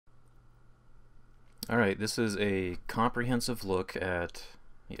Alright, this is a comprehensive look at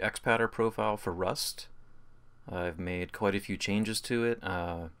the Xpadder profile for Rust. I've made quite a few changes to it.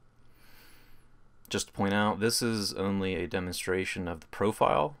 Just to point out, this is only a demonstration of the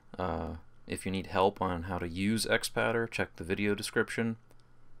profile. If you need help on how to use Xpadder, check the video description.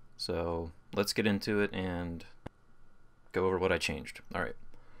 So let's get into it and go over what I changed. Alright.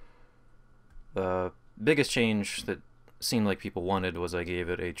 The biggest change that seemed like people wanted was I gave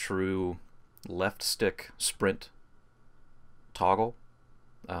it a true left stick sprint toggle.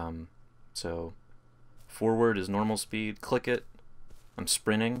 So forward is normal speed, click it, I'm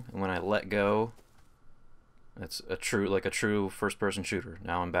sprinting, and when I let go, it's a true first-person shooter.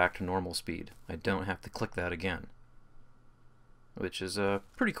 Now I'm back to normal speed. I don't have to click that again, which is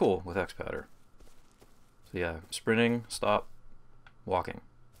pretty cool with Xpadder. So yeah, sprinting, stop, walking.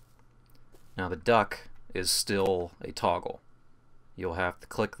 Now the duck is still a toggle. You'll have to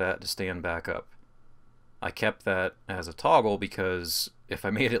click that to stand back up. I kept that as a toggle because if I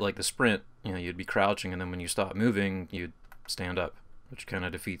made it like the sprint, you'd be crouching, and then when you stop moving, you'd stand up, which kind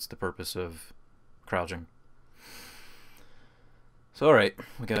of defeats the purpose of crouching. So alright,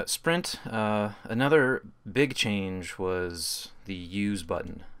 we got sprint. Another big change was the use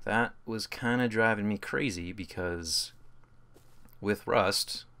button. That was kind of driving me crazy because with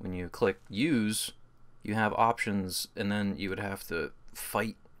Rust, when you click use, you have options, and then you would have to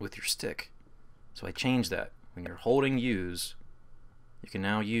fight with your stick. So I changed that. When you're holding use, you can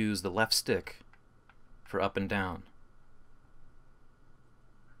now use the left stick for up and down,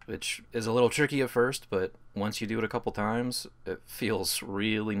 which is a little tricky at first, but once you do it a couple times, it feels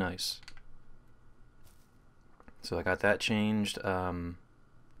really nice. So I got that changed. I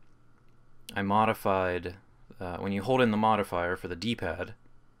modified, when you hold in the modifier for the D-pad,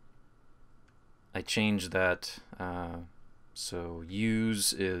 I changed that, so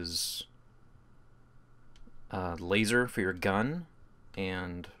use is laser for your gun,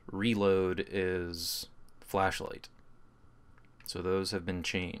 and reload is flashlight. So those have been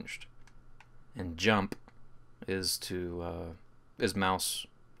changed. And jump is mouse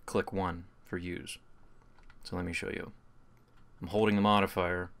click 1 for use. So let me show you. I'm holding the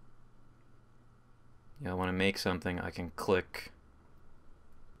modifier. I want to make something, I can click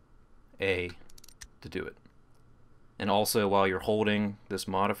A to do it. And also, while you're holding this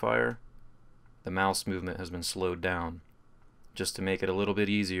modifier, the mouse movement has been slowed down just to make it a little bit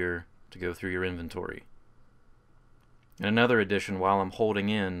easier to go through your inventory. And another addition, while I'm holding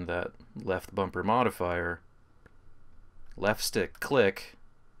in that left bumper modifier, left stick click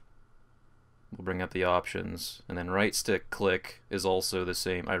will bring up the options, and then right stick click is also the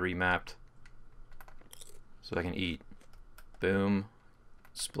same. I remapped so I can eat. Boom,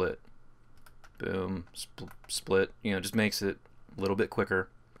 split. Boom, split. Just makes it a little bit quicker.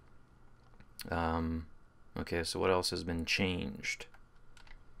 Okay, so what else has been changed?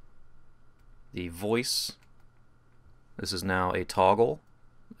 The voice. This is now a toggle.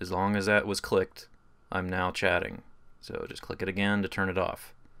 As long as that was clicked, I'm now chatting. So just click it again to turn it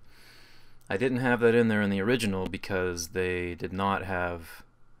off. I didn't have that in there in the original because they did not have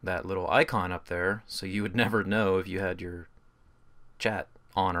that little icon up there, so you would never know if you had your chat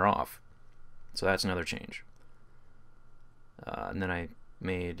on or off. So that's another change. And then I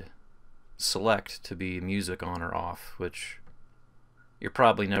made select to be music on or off, which you're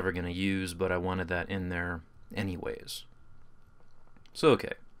probably never going to use, but I wanted that in there anyways. So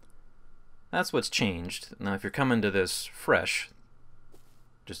okay, that's what's changed. Now if you're coming to this fresh,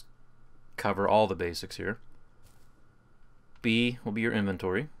 just cover all the basics here. B will be your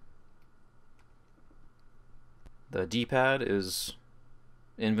inventory. The D-pad is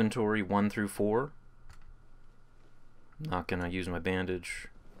inventory 1 through 4. Not gonna use my bandage.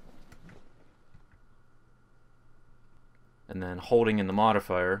 And then holding in the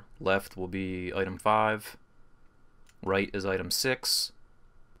modifier, left will be item 5, right is item 6.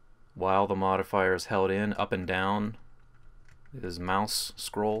 While the modifier is held in, up and down is mouse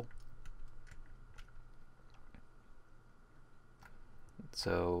scroll.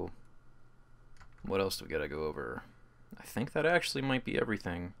 So what else do we gotta go over? I think that actually might be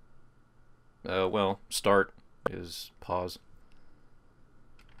everything. Well, start is pause.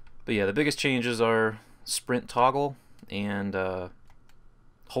 But yeah, the biggest changes are sprint toggle and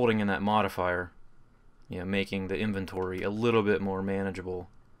holding in that modifier, making the inventory a little bit more manageable.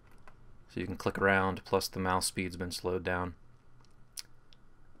 So you can click around, plus the mouse speed's been slowed down.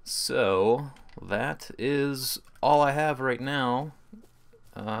 So that is all I have right now.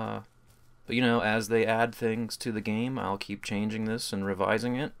 But as they add things to the game, I'll keep changing this and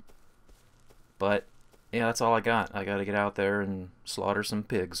revising it. But yeah, that's all I got. I gotta get out there and slaughter some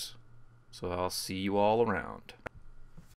pigs. So I'll see you all around.